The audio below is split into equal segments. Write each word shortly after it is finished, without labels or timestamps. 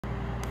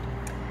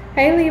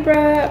Hey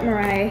Libra,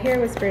 Mariah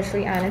here with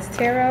Spiritually Honest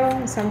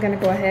Tarot. So I'm going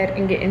to go ahead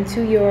and get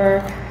into your,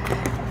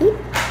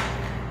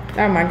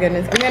 oh my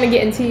goodness, I'm going to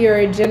get into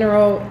your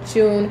general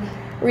June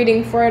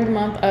reading for the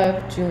month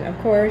of June, of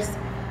course.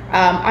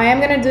 I am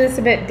going to do this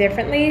a bit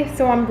differently,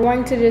 so I'm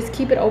going to just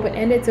keep it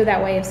open-ended so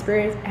that way if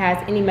Spirit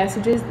has any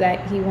messages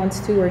that he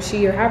wants to, or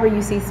she, or however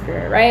you see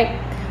Spirit, right?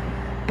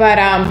 But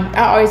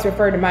I always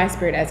refer to my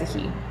Spirit as a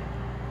he.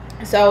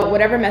 So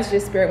whatever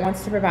messages Spirit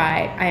wants to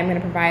provide, I am going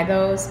to provide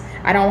those.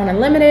 I don't want to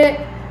limit it,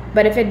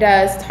 but if it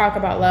does talk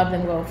about love,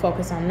 then we'll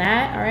focus on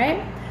that, all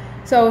right?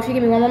 So if you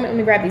give me one moment, let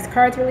me grab these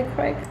cards really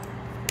quick.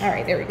 All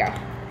right, there we go.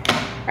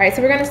 All right,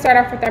 so we're going to start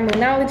off with our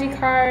Moonology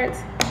cards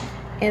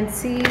and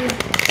see.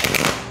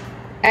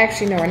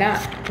 Actually, no, we're not.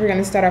 We're going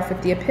to start off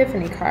with the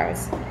Epiphany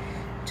cards.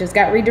 Just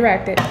got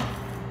redirected.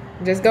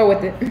 Just go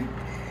with it.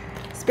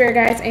 Spirit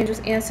guides,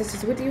 angels,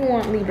 ancestors, what do you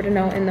want Libra to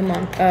know in the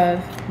month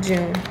of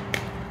June?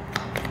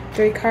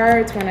 3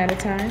 cards, one at a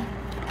time.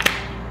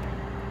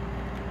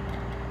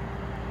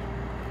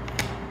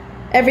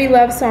 Every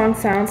love song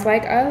sounds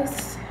like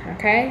us.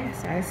 Okay,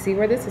 so I see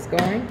where this is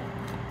going.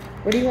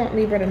 What do you want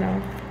Libra to know?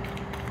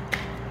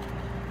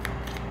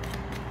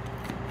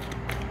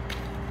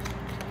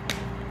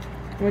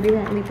 What do you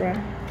want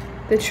Libra?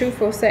 The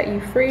truth will set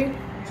you free.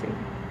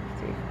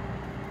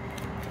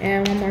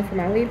 And one more for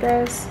my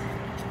Libras.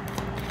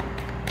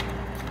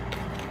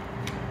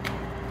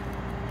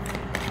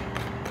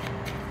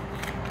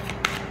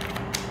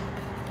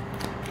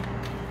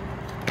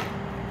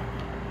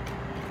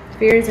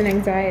 Fears and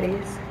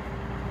anxieties.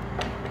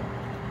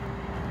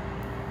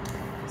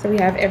 So we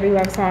have every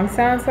love song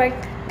sounds like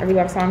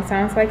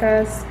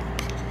us.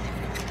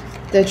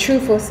 The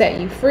truth will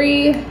set you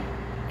free,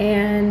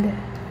 and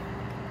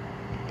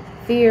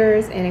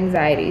fears and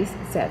anxieties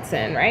sets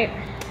in, right?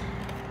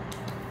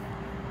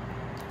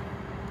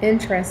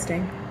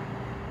 Interesting.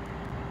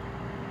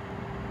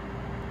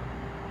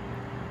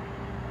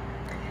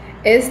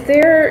 Is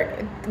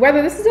there,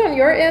 whether this is on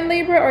your end,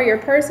 Libra, or your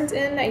person's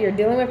end that you're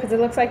dealing with, because it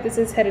looks like this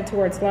is headed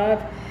towards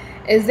love,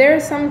 is there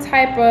some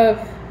type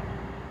of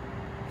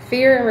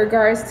fear in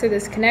regards to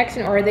this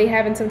connection, or are they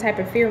having some type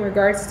of fear in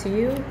regards to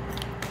you?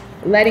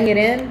 Letting it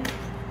in?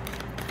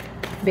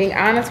 Being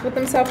honest with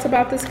themselves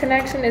about this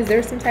connection? Is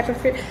there some type of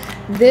fear?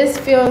 This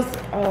feels,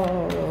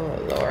 oh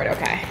Lord,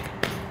 okay.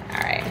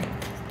 All right.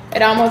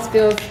 It almost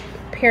feels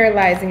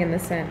paralyzing in the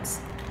sense.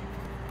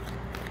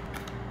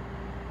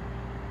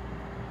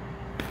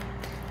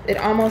 It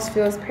almost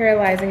feels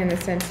paralyzing in the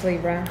sense,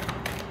 Libra.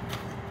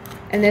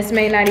 And this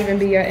may not even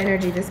be your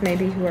energy. This may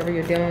be whoever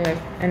you're dealing with.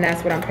 And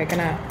that's what I'm picking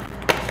up.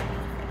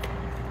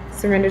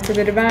 Surrender to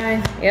the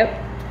divine.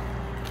 Yep.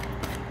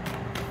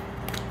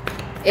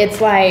 It's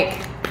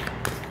like,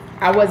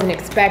 I wasn't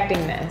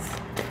expecting this.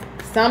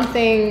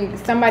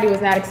 Somebody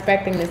was not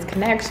expecting this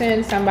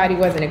connection. Somebody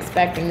wasn't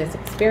expecting this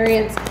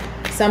experience.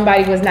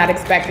 Somebody was not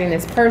expecting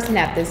this person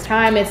at this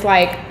time. It's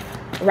like,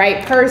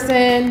 right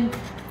person.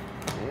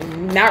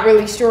 Not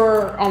really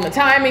sure on the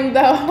timing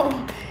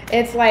though.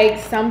 It's like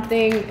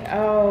something,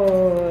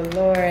 oh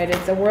Lord,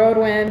 it's a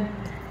whirlwind.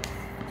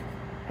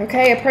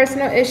 Okay, a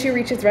personal issue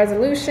reaches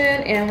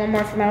resolution. And one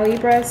more for my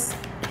Libras.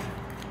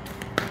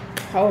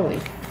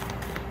 Holy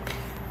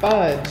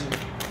fudge.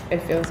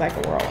 It feels like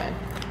a whirlwind.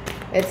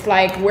 It's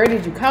like, where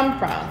did you come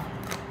from?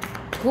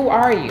 Who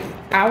are you?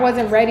 I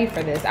wasn't ready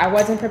for this. I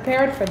wasn't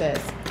prepared for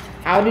this.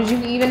 How did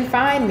you even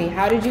find me?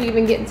 How did you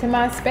even get into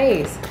my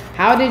space?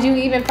 How did you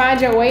even find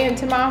your way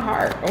into my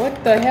heart?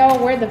 What the hell?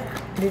 Where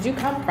did you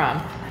come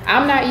from?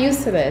 I'm not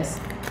used to this.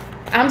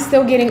 I'm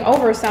still getting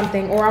over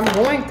something, or I'm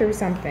going through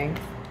something.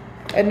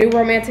 A new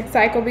romantic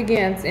cycle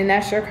begins, and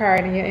that's your card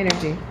and your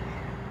energy.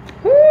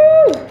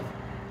 Woo!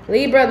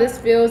 Libra, this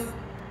feels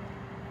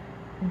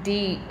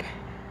deep,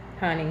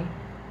 honey.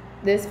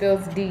 This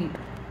feels deep.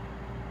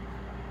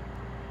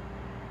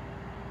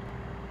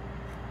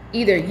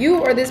 Either you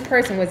or this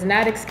person was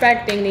not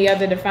expecting the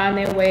other to find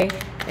their way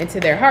into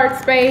their heart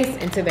space,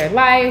 into their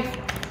life,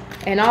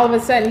 and all of a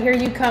sudden here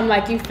you come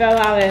like you fell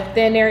out of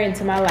thin air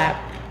into my lap.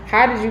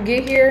 How did you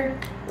get here?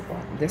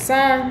 The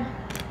Sun.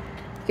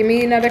 Give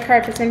me another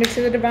card for Surrender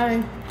to the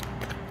Divine.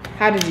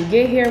 How did you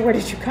get here? Where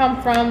did you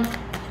come from?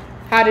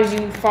 How did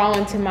you fall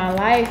into my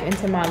life,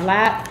 into my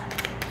lap?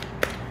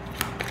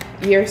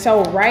 You're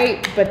so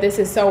right, but this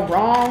is so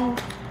wrong.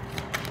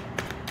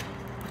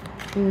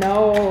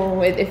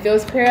 No, it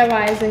feels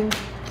paralyzing.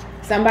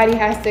 Somebody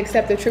has to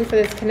accept the truth of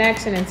this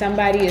connection, and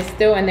somebody is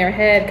still in their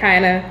head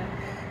kind of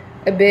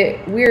a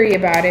bit weary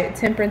about it.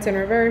 Temperance in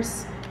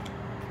reverse.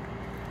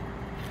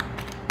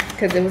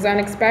 Because it was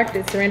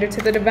unexpected. Surrender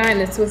to the divine.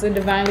 This was a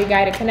divinely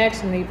guided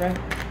connection, Libra.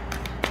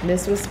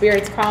 This was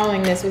Spirit's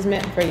calling. This was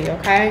meant for you,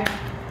 okay?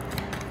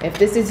 If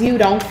this is you,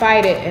 don't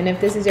fight it. And if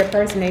this is your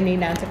person, they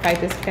need not to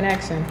fight this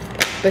connection.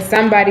 But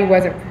somebody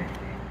wasn't.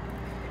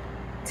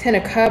 10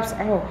 of Cups.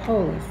 Oh,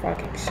 holy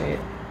fucking shit.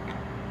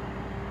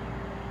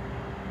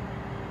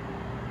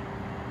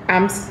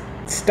 I'm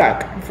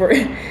stuck.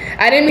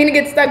 I didn't mean to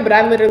get stuck, but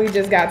I literally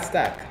just got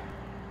stuck.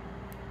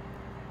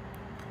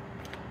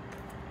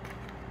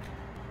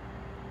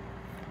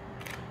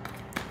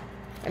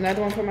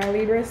 Another one for my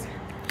Libras.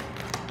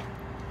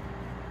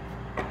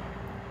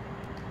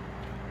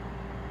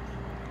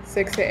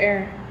 Six of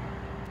air.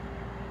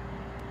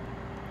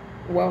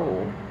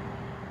 Whoa.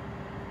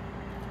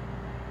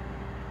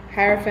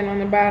 Hierophant on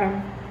the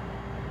bottom.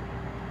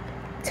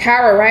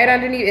 Tower right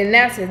underneath. And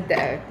that's it.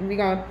 We're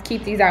going to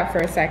keep these out for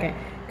a second,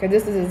 because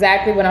this is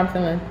exactly what I'm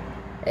feeling.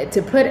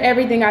 To put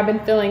everything I've been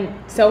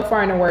feeling so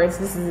far into words,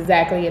 this is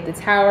exactly it. The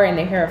Tower and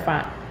the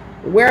Hierophant.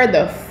 Where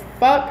the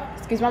fuck,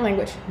 excuse my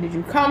language, did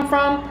you come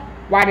from?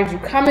 Why did you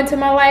come into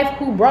my life?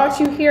 Who brought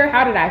you here?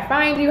 How did I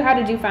find you? How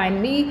did you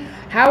find me?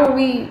 How were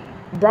we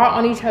brought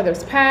on each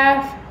other's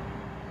path?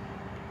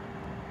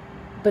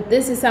 But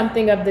this is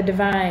something of the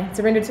divine.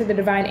 Surrender to the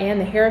divine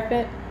and the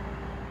Hierophant.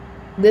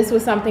 This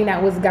was something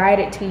that was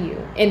guided to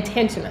you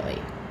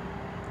intentionally.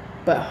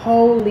 But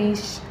holy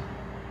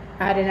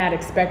I did not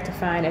expect to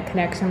find a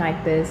connection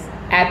like this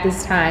at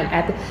this time.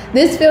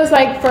 This feels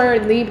like for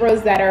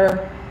Libras that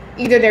are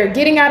either they're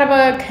getting out of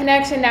a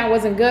connection that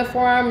wasn't good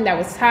for them, that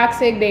was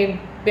toxic, they've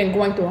been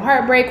going through a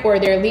heartbreak, or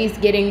they're at least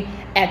getting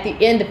at the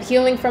end of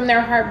healing from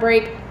their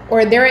heartbreak,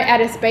 or they're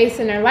at a space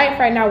in their life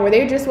right now where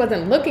they just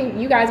wasn't looking,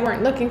 you guys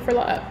weren't looking for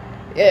love.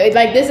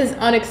 Like this is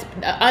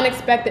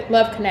unexpected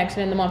love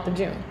connection in the month of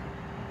June.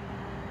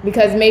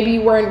 Because maybe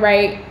you weren't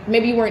right,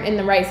 maybe you weren't in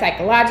the right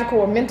psychological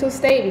or mental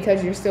state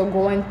because you're still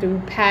going through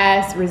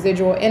past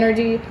residual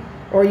energy,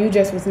 or you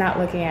just was not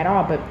looking at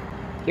all. But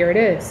here it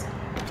is.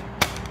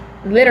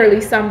 Literally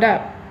summed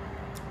up.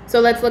 So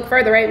let's look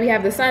further, right? We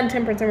have the Sun,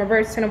 Temperance in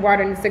reverse, Ten of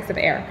Water, and the Six of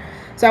Air.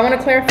 So I want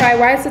to clarify,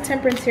 why is the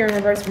Temperance here in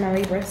reverse for my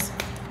Libras?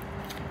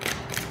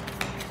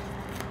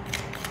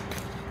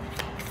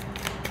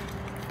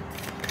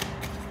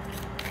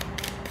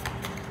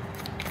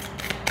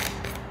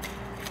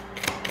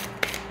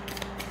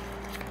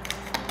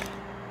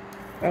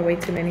 Oh, way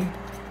too many.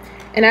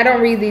 And I don't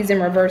read these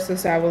in reversal,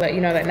 so I will let you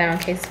know that now in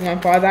case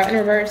one falls out in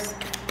reverse.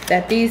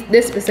 That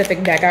this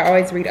specific deck, I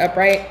always read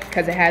upright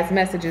because it has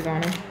messages on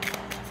them.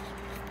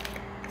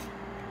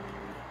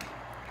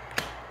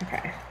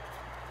 Okay.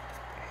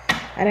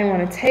 I didn't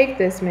want to take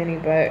this many,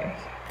 but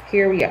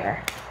here we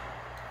are.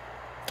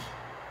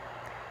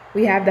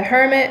 We have the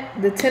Hermit,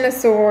 the Ten of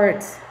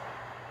Swords,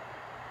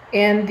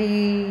 and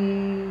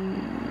the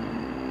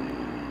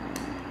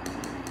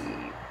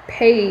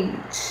Page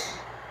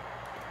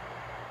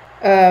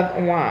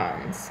of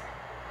Wands.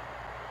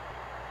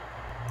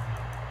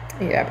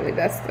 Yeah, I believe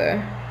that's the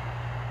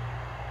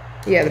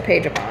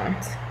Page of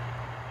Wands.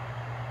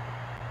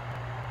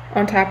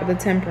 On top of the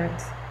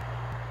Temperance.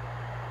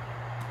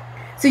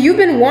 So you've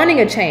been wanting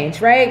a change,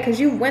 right? Because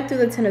you went through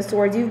the Ten of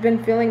Swords. You've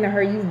been feeling the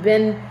hurt. You've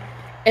been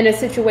in a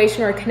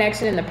situation or a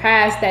connection in the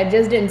past that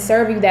just didn't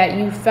serve you, that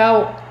you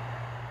felt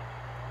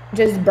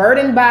just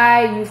burdened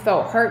by, you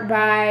felt hurt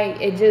by.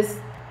 It just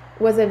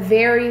was a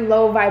very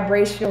low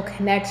vibrational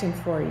connection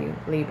for you,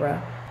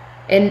 Libra.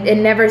 And it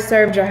never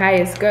served your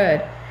highest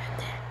good.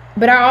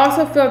 But I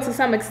also feel to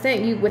some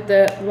extent, you with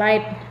the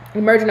light,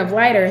 emerging of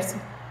lighters,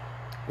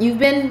 you've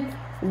been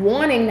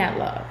wanting that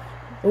love,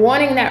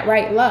 wanting that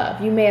right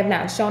love. You may have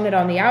not shown it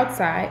on the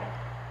outside,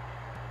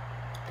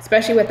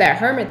 especially with that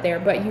Hermit there,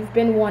 but you've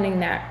been wanting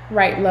that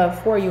right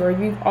love for you, or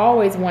you've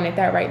always wanted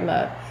that right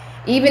love.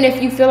 Even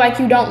if you feel like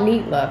you don't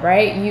need love,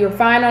 right? You're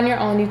fine on your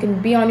own. You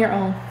can be on your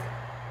own.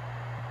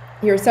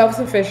 You're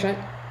self-sufficient,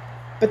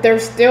 but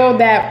there's still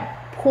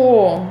that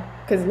pull,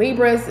 because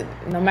Libras,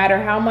 no matter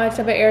how much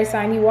of an air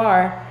sign you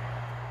are,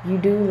 you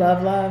do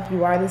love love.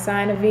 You are the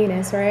sign of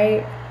Venus,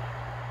 right?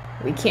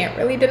 We can't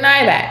really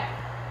deny that.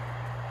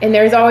 And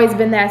there's always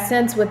been that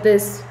sense with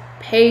this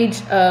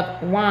Page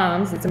of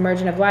Wands, it's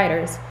emerging of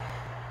lighters,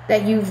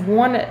 that you've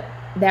wanted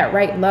that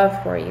right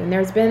love for you. And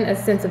there's been a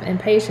sense of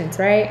impatience,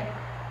 right?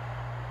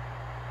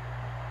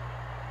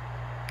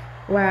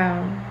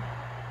 Wow.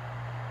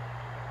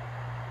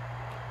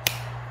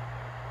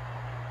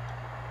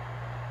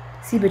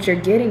 See, but you're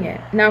getting it.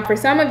 Now, for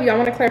some of you, I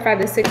want to clarify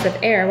the Six of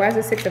Air. Why is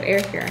the Six of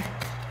Air here?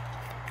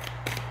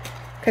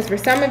 Because for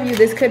some of you,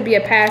 this could be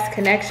a past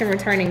connection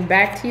returning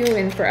back to you.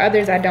 And for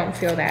others, I don't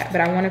feel that. But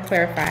I want to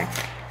clarify.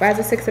 Why is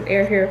the Six of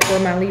Air here for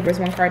my Libras?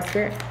 One card,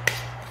 Spirit.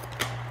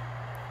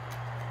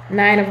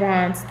 Nine of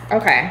Wands.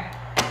 Okay.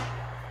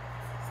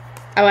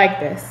 I like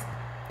this.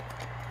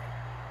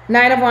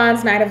 Nine of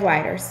Wands, Knight of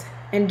Lighters.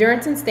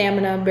 Endurance and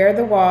stamina. Bear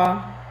the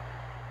wall.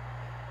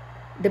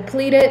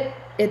 Depleted.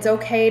 It's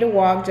okay to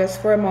walk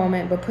just for a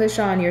moment, but push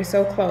on. You're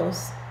so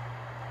close.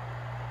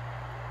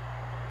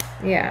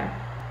 Yeah.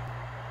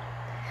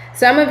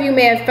 Some of you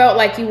may have felt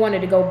like you wanted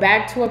to go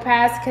back to a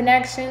past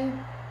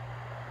connection.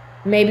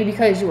 Maybe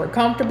because you were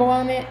comfortable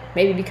in it.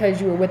 Maybe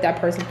because you were with that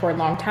person for a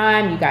long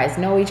time. You guys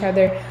know each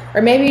other.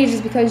 Or maybe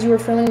just because you were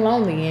feeling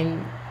lonely.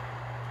 And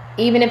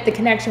even if the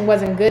connection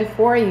wasn't good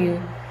for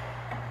you,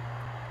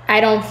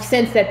 I don't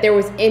sense that there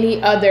was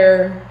any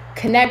other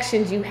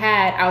connections you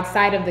had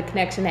outside of the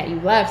connection that you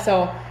left.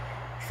 So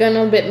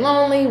feeling a bit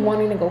lonely,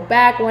 wanting to go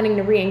back, wanting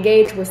to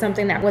re-engage with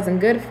something that wasn't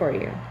good for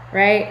you,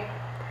 right?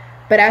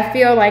 But I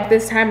feel like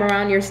this time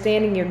around you're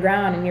standing your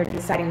ground and you're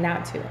deciding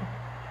not to.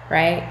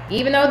 right?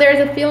 Even though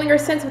there's a feeling or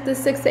sense with the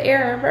Six of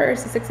Air in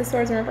reverse, the Six of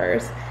Swords in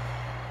reverse,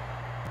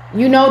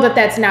 you know that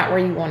that's not where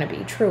you want to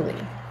be, truly.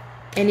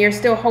 And you're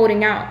still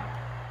holding out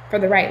for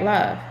the right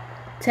love.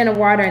 Ten of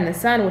Water in the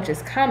Sun, which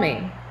is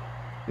coming.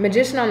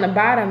 Magician on the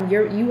bottom,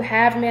 you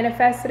have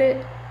manifested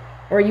it,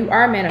 or you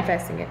are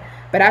manifesting it.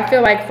 But I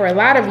feel like for a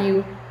lot of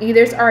you,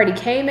 either it's already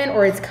came in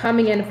or it's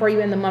coming in for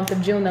you in the month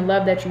of June, the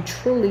love that you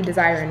truly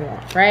desire and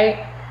want,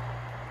 right?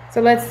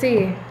 So let's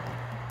see.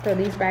 Throw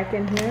these back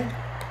in here.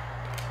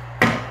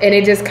 And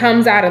it just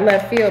comes out of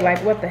left field, like,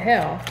 what the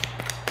hell?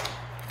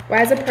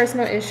 Why is a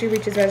personal issue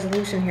reaches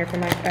resolution here for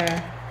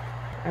my,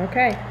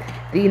 okay.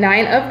 The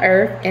Nine of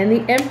Earth and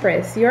the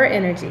Empress, your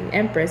energy.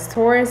 Empress,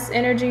 Taurus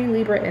energy,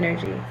 Libra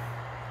energy.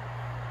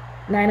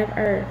 Nine of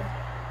Earth.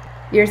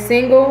 You're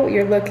single,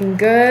 you're looking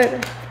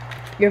good.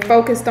 You're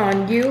focused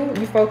on you.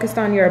 You're focused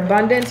on your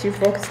abundance. You're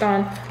focused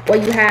on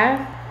what you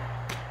have.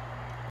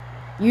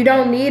 You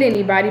don't need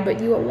anybody, but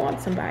you will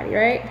want somebody,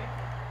 right?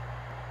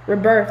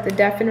 Rebirth, the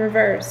Death in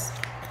reverse.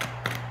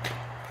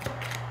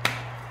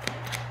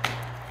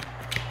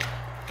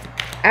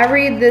 I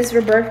read this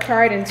rebirth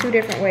card in two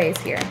different ways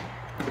here.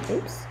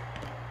 Oops.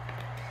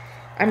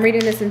 I'm reading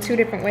this in two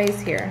different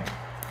ways here.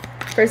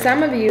 For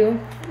some of you,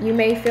 you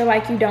may feel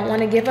like you don't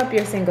want to give up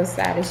your single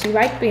status. You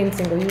like being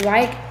single. You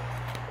like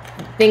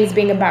things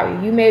being about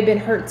you. You may have been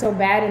hurt so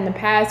bad in the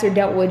past or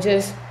dealt with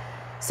just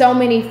so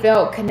many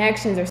failed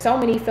connections or so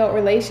many failed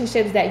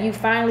relationships that you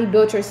finally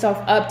built yourself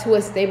up to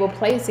a stable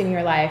place in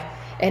your life,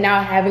 and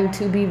now having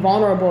to be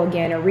vulnerable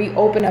again or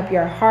reopen up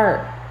your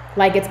heart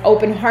like it's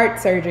open heart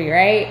surgery,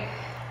 right?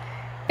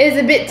 Is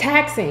a bit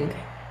taxing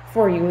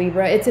for you,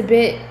 Libra. It's a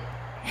bit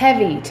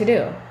heavy to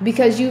do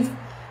because you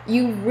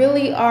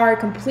really are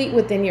complete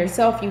within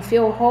yourself. You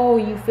feel whole.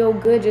 You feel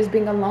good just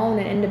being alone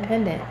and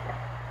independent.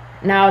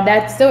 Now,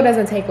 that still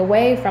doesn't take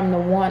away from the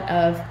want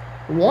of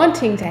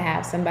wanting to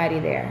have somebody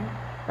there,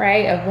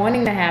 right? Of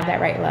wanting to have that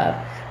right love.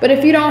 But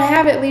if you don't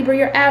have it, Libra,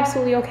 you're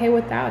absolutely okay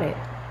without it.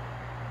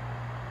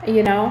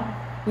 You know,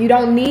 you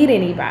don't need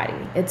anybody.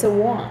 It's a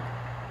want.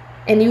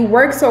 And you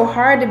work so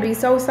hard to be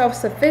so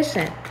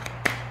self-sufficient.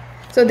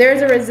 So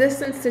there's a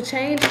resistance to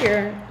change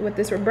here with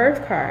this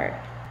rebirth card.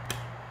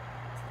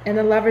 And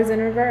the Lovers in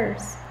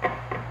reverse.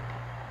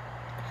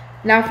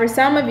 Now, for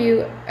some of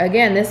you,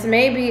 again, this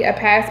may be a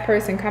past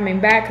person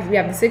coming back because we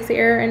have the Six of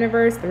Air in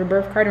reverse, the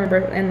rebirth card in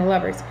reverse, and the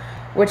Lovers,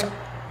 which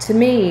to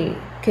me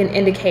can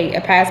indicate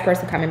a past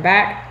person coming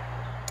back.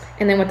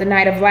 And then with the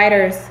Knight of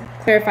Lighters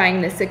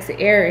clarifying the Six of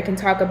Air, it can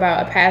talk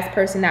about a past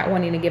person not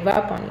wanting to give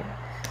up on you.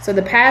 So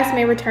the past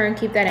may return,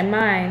 keep that in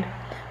mind.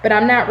 But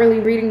I'm not really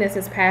reading this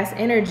as past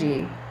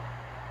energy.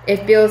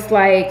 It feels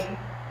like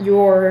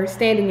you're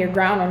standing your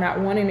ground on not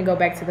wanting to go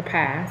back to the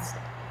past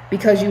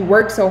because you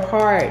work so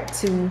hard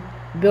to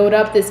build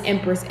up this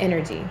Empress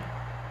energy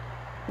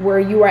where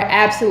you are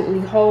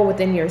absolutely whole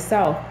within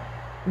yourself,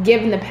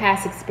 given the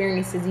past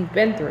experiences you've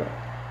been through.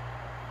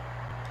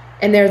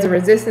 And there's a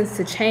resistance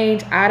to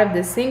change out of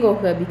this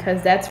singlehood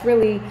because that's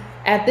really,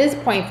 at this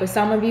point, for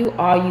some of you,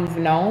 all you've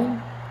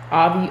known,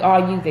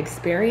 all you've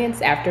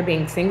experienced after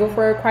being single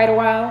for quite a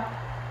while.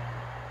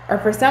 Or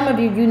for some of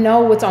you, you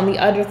know what's on the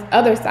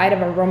other side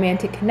of a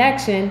romantic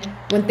connection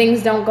when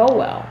things don't go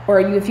well. Or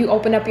if you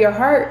open up your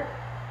heart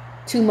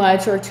too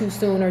much or too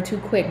soon or too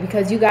quick,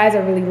 because you guys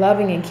are really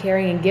loving and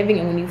caring and giving.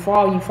 And when you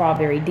fall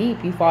very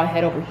deep. You fall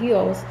head over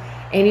heels.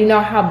 And you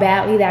know how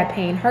badly that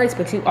pain hurts,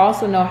 but you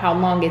also know how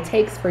long it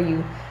takes for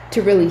you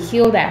to really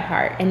heal that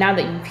heart. And now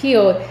that you've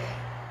healed,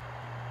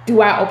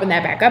 do I open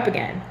that back up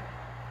again?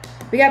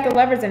 We got the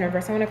Lovers in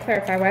reverse. I want to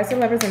clarify. Why is the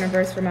Lovers in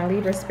reverse for my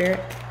Libra spirit?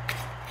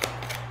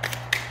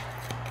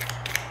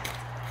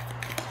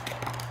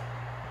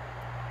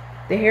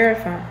 The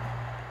Hierophant.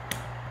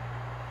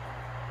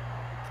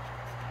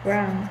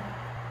 Wow.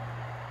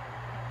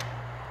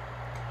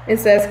 It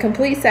says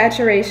complete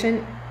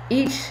saturation,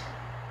 each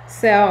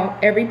cell,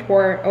 every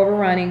pore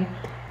overrunning,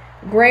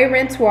 gray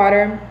rinse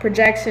water,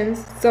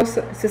 projections,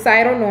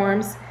 societal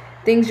norms,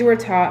 things you were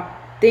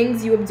taught,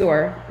 things you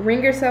absorb.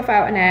 Wring yourself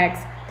out and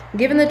ask,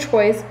 given the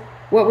choice,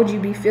 what would you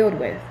be filled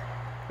with?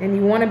 And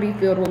you want to be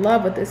filled with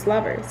love with this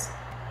Lovers.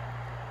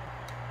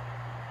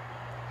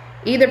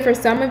 Either for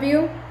some of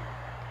you,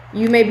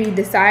 you may be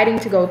deciding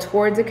to go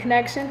towards a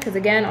connection, because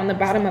again, on the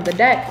bottom of the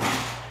deck,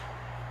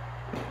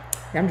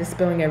 I'm just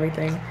spilling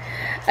everything.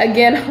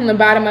 Again, on the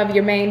bottom of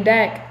your main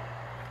deck,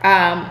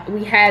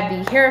 we had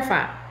the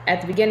Hierophant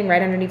at the beginning,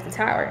 right underneath the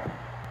Tower,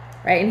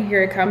 right? And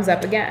here it comes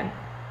up again.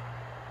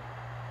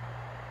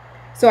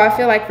 So I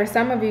feel like for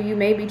some of you, you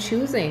may be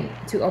choosing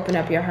to open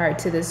up your heart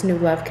to this new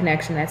love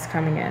connection that's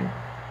coming in.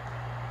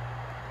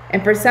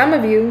 And for some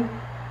of you,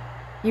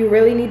 you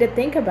really need to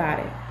think about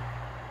it.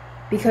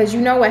 Because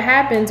you know what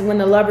happens when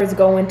the Lovers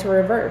go into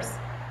reverse.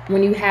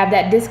 When you have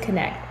that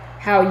disconnect.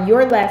 How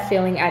you're left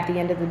feeling at the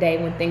end of the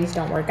day when things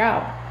don't work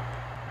out.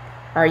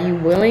 Are you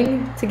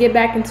willing to get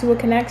back into a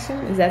connection?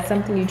 Is that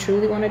something you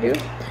truly want to do?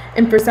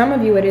 And for some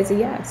of you, it is a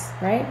yes,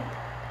 right?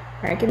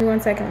 All right, give me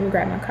 1 second. Let me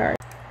grab my card.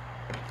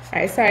 All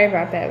right, sorry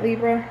about that,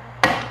 Libra.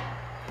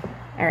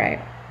 All right.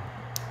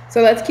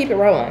 So let's keep it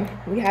rolling.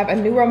 We have a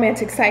new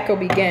romantic cycle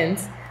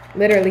begins.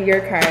 Literally your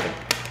card.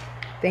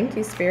 Thank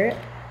you, Spirit.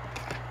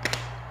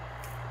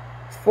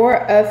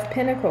 4 of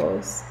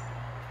Pentacles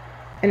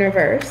in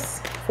reverse.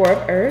 4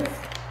 of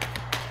Earth.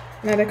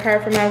 Another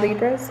card for my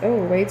Libras.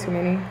 Oh, way too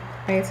many.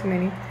 Way too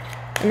many.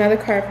 Another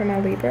card for my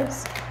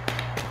Libras.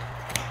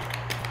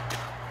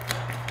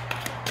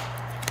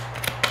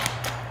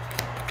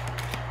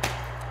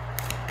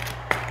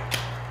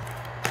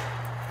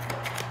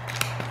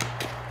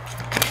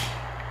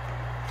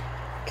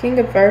 King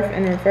of Earth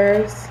in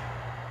reverse.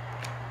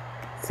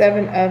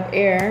 7 of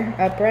Air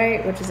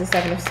upright, which is a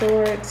 7 of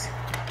Swords.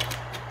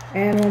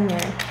 And one more.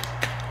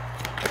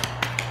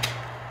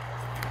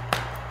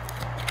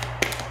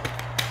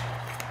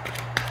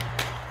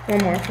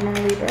 One more for my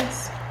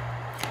Libras.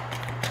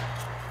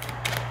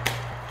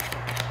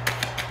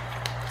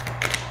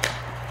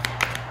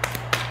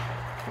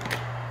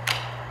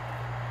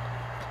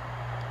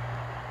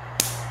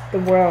 The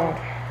World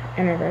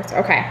in reverse.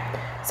 Okay.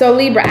 So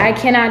Libra, I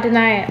cannot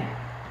deny it.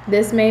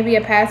 This may be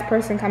a past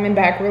person coming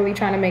back, really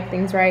trying to make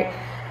things right.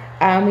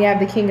 We have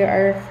the King of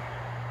Earth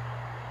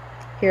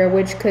here,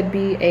 which could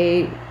be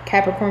a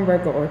Capricorn,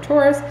 Virgo, or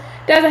Taurus.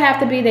 Doesn't have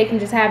to be. They can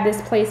just have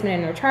this placement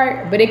in their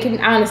chart, but it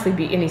can honestly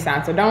be any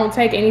sign. So don't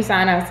take any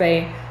sign I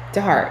say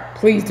to heart.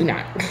 Please do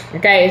not.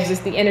 Okay? It's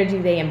just the energy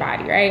they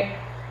embody, right?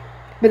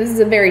 But this is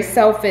a very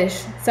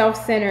selfish,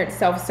 self-centered,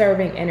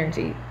 self-serving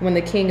energy when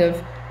the King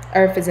of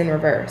Earth is in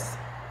reverse.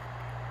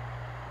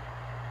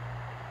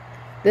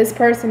 This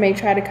person may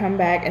try to come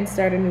back and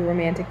start a new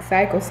romantic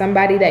cycle.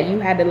 Somebody that you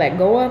had to let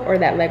go of or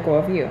that let go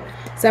of you.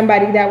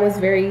 Somebody that was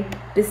very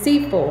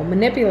deceitful,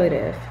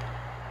 manipulative,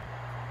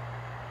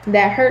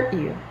 that hurt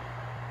you,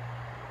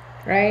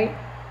 right?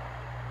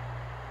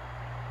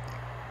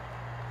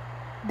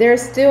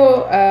 There's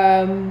still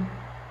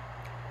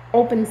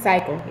open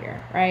cycle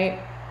here,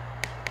 right?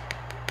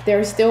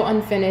 There's still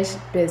unfinished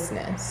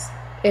business,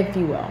 if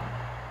you will.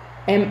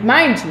 And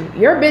mind you,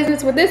 your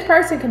business with this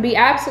person can be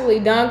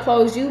absolutely done,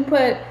 closed. You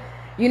put,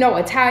 you know,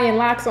 Italian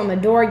locks on the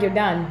door, you're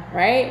done,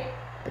 right?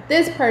 But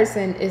this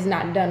person is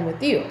not done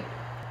with you.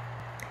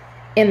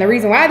 And the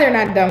reason why they're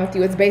not done with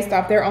you is based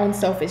off their own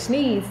selfish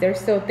needs. There's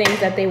still things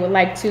that they would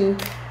like to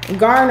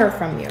garner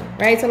from you,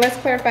 right? So let's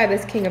clarify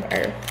this King of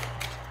Earth.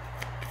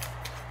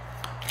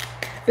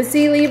 But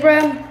see,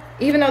 Libra,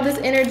 even though this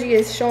energy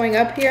is showing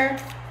up here,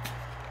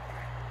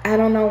 I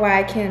don't know why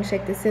I can't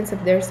shake the sense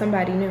of there's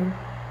somebody new.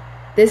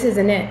 This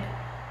isn't it.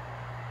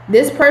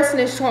 This person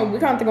is showing, we're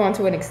going to have to go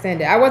into an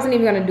extended. I wasn't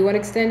even going to do an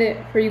extended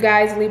for you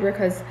guys, Libra,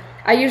 because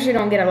I usually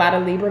don't get a lot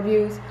of Libra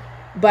views.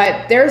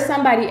 But there's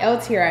somebody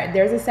else here.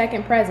 There's a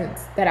second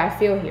presence that I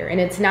feel here. And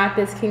it's not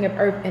this King of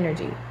Earth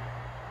energy.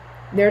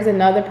 There's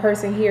another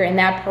person here. And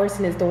that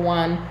person is the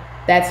one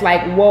that's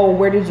like, whoa,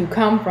 where did you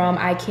come from?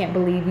 I can't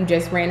believe you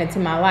just ran into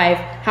my life.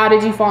 How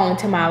did you fall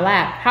into my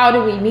lap? How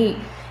do we meet?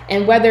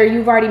 And whether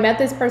you've already met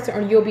this person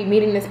or you'll be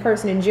meeting this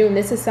person in June,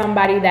 this is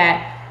somebody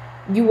that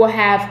you will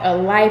have a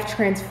life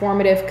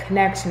transformative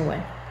connection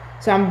with.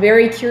 So I'm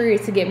very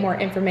curious to get more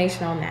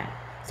information on that.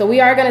 So we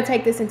are going to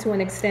take this into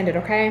an extended,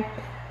 okay?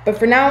 But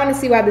for now, I want to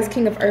see why this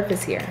King of Earth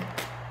is here.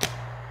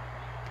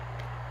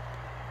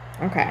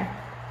 Okay.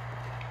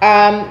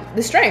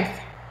 The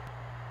Strength.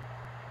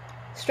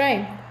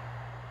 Strength.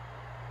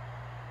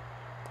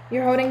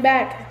 You're holding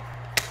back.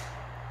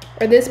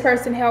 Or this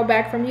person held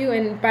back from you.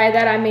 And by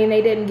that, I mean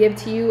they didn't give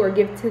to you or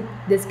give to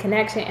this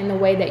connection in the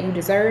way that you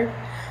deserve.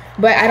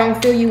 But I don't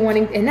feel you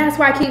wanting, and that's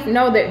why I keep,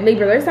 know that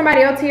Libra, there's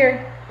somebody else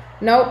here.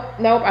 Nope,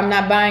 I'm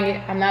not buying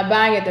it. I'm not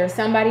buying it. There's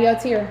somebody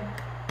else here.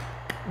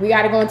 We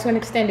got to go into an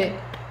extended.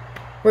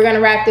 We're going to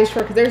wrap this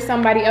short because there's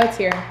somebody else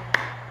here.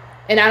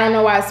 And I don't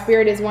know why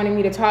Spirit is wanting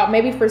me to talk.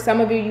 Maybe for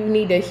some of you, you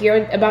need to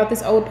hear about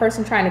this old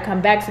person trying to come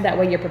back so that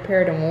way you're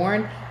prepared and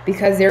warned,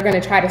 because they're going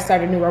to try to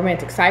start a new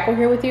romantic cycle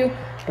here with you.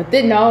 But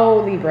then, no,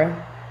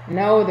 Libra.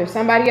 No, there's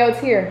somebody else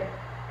here.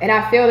 And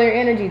I feel their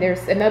energy.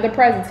 There's another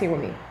presence here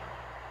with me.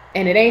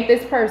 And it ain't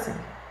this person.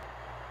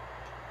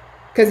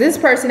 Because this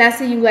person I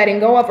see you letting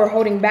go of or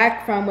holding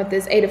back from with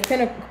this with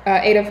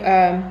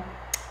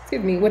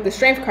the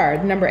Strength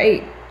card, number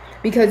 8.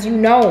 Because you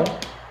know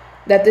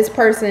that this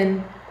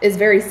person is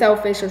very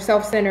selfish or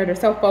self-centered or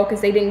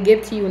self-focused. They didn't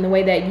give to you in the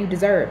way that you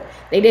deserve.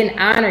 They didn't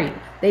honor you.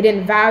 They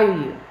didn't value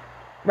you,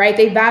 right?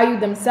 They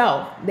valued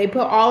themselves. They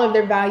put all of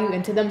their value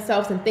into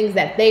themselves and things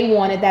that they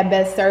wanted that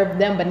best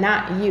served them, but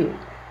not you.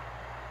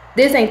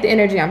 This ain't the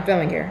energy I'm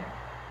feeling here.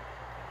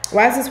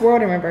 Why is this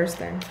World in reverse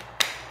then?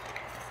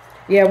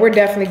 Yeah, we're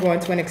definitely going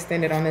to an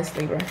extended on this,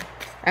 Libra.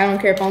 I don't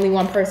care if only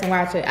one person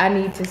watch it. I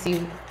need to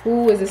see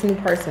who is this new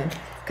person,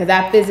 because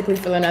I physically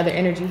feel another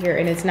energy here,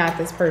 and it's not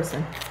this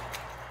person.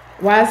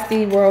 Why is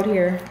the World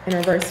here in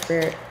reverse,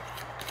 Spirit?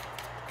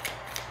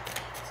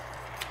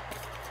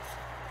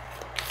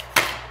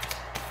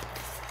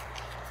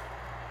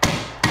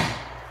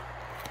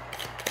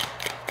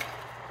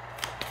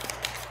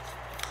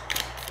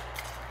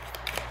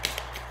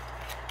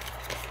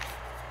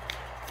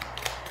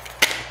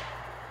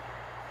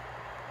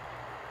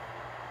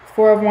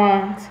 Four of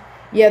Wands.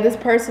 Yeah, this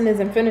person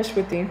isn't finished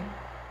with you.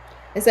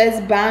 It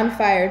says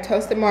bonfire,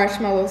 toasted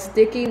marshmallows,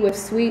 sticky with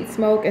sweet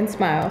smoke and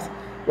smiles.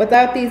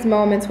 Without these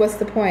moments, what's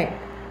the point?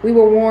 We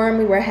were warm,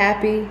 we were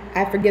happy,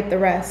 I forget the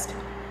rest.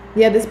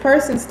 Yeah, this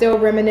person still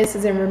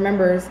reminisces and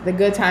remembers the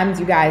good times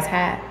you guys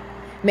had.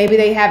 Maybe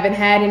they haven't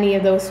had any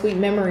of those sweet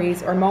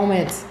memories or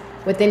moments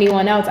with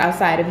anyone else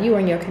outside of you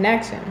and your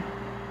connection,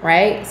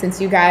 right?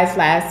 Since you guys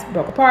last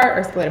broke apart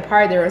or split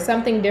apart, there was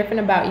something different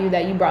about you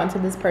that you brought into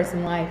this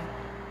person's life.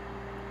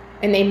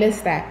 And they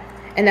miss that.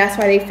 And that's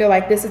why they feel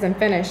like this isn't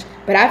finished.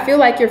 But I feel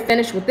like you're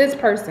finished with this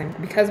person,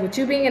 because with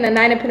you being in the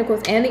Nine of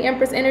Pentacles and the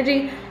Empress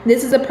energy,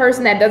 this is a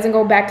person that doesn't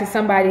go back to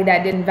somebody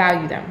that didn't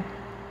value them.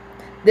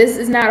 This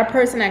is not a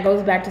person that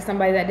goes back to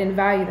somebody that didn't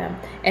value them.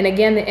 And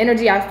again, the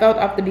energy I felt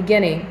off the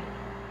beginning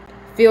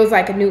feels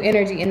like a new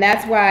energy. And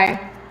that's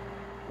why,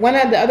 one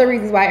of the other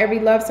reasons why every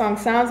love song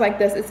sounds like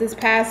this is this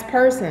past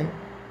person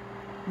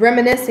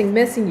reminiscing,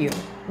 missing you,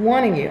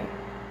 wanting you.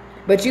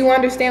 But you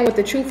understand what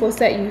the truth will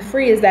set you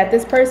free is that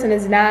this person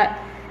is not,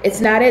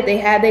 it's not it. They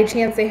had their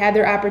chance, they had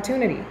their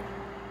opportunity.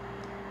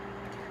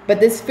 But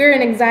this fear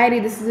and anxiety,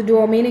 this is a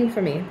dual meaning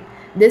for me.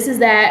 This is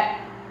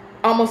that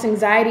almost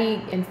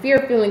anxiety and fear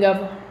feeling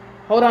of,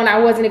 hold on, I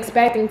wasn't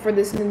expecting for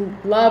this new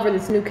love or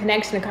this new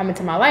connection to come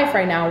into my life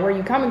right now. Where are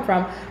you coming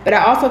from? But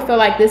I also feel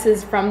like this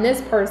is from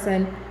this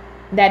person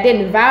that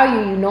didn't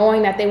value you,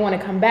 knowing that they want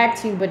to come back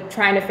to you, but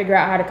trying to figure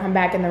out how to come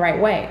back in the right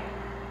way.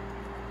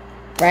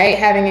 Right?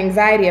 Having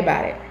anxiety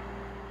about it.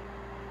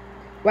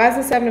 Why is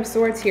the Seven of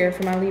Swords here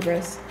for my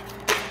Libras?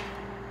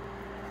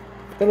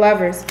 The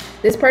Lovers.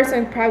 This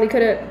person probably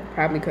could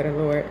have,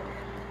 Lord.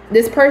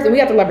 This person, we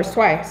got the Lovers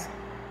twice.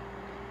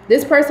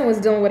 This person was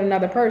dealing with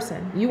another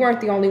person. You weren't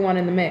the only one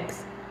in the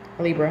mix,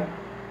 Libra.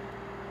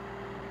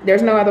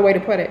 There's no other way to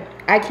put it.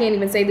 I can't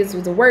even say this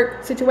was a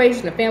work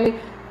situation, a family.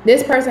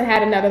 This person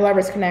had another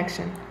lover's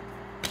connection.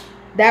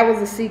 That was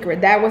the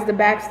secret. That was the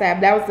backstab.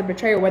 That was the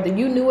betrayal, whether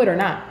you knew it or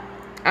not.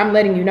 I'm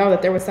letting you know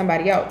that there was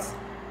somebody else.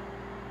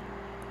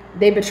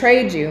 They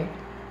betrayed you.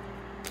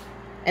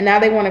 And now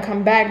they want to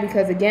come back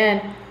because,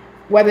 again,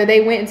 whether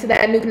they went into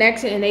that new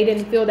connection and they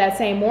didn't feel that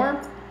same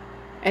warmth,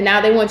 and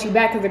now they want you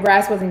back because the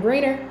grass wasn't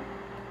greener,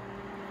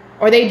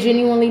 or they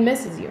genuinely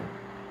misses you.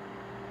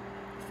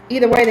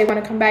 Either way, they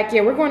want to come back.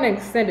 Yeah, we're going to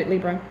extend it,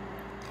 Libra.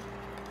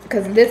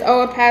 Because this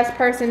old past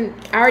person,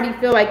 I already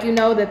feel like you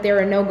know that they're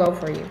a no-go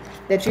for you.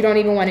 That you don't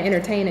even want to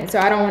entertain it. So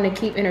I don't want to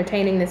keep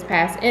entertaining this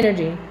past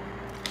energy.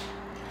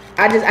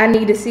 I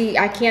need to see,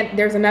 I can't,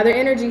 there's another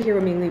energy here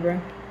with me, Libra.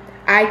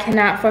 I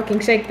cannot fucking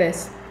shake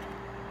this.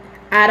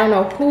 I don't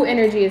know who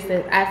energy is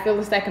this. I feel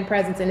a second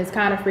presence and it's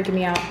kind of freaking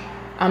me out.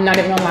 I'm not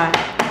even gonna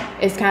lie.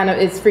 It's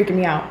freaking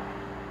me out.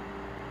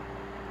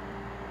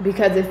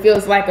 Because it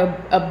feels like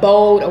a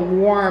bold, a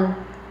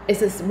warm,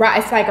 it's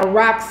like a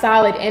rock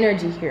solid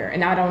energy here.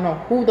 And I don't know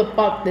who the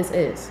fuck this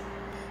is.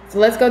 So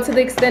let's go to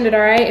the extended, all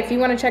right? If you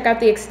want to check out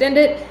the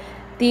extended,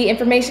 the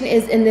information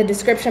is in the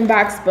description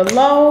box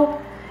below.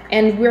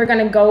 And we're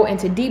going to go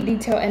into deep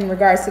detail in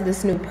regards to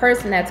this new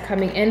person that's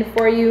coming in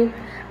for you.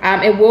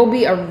 It will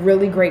be a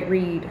really great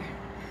read.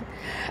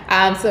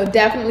 So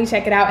definitely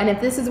check it out. And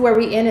if this is where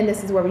we end and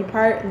this is where we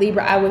part,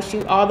 Libra, I wish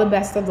you all the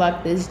best of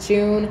luck this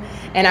June.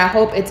 And I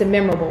hope it's a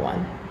memorable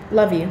one.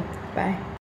 Love you. Bye.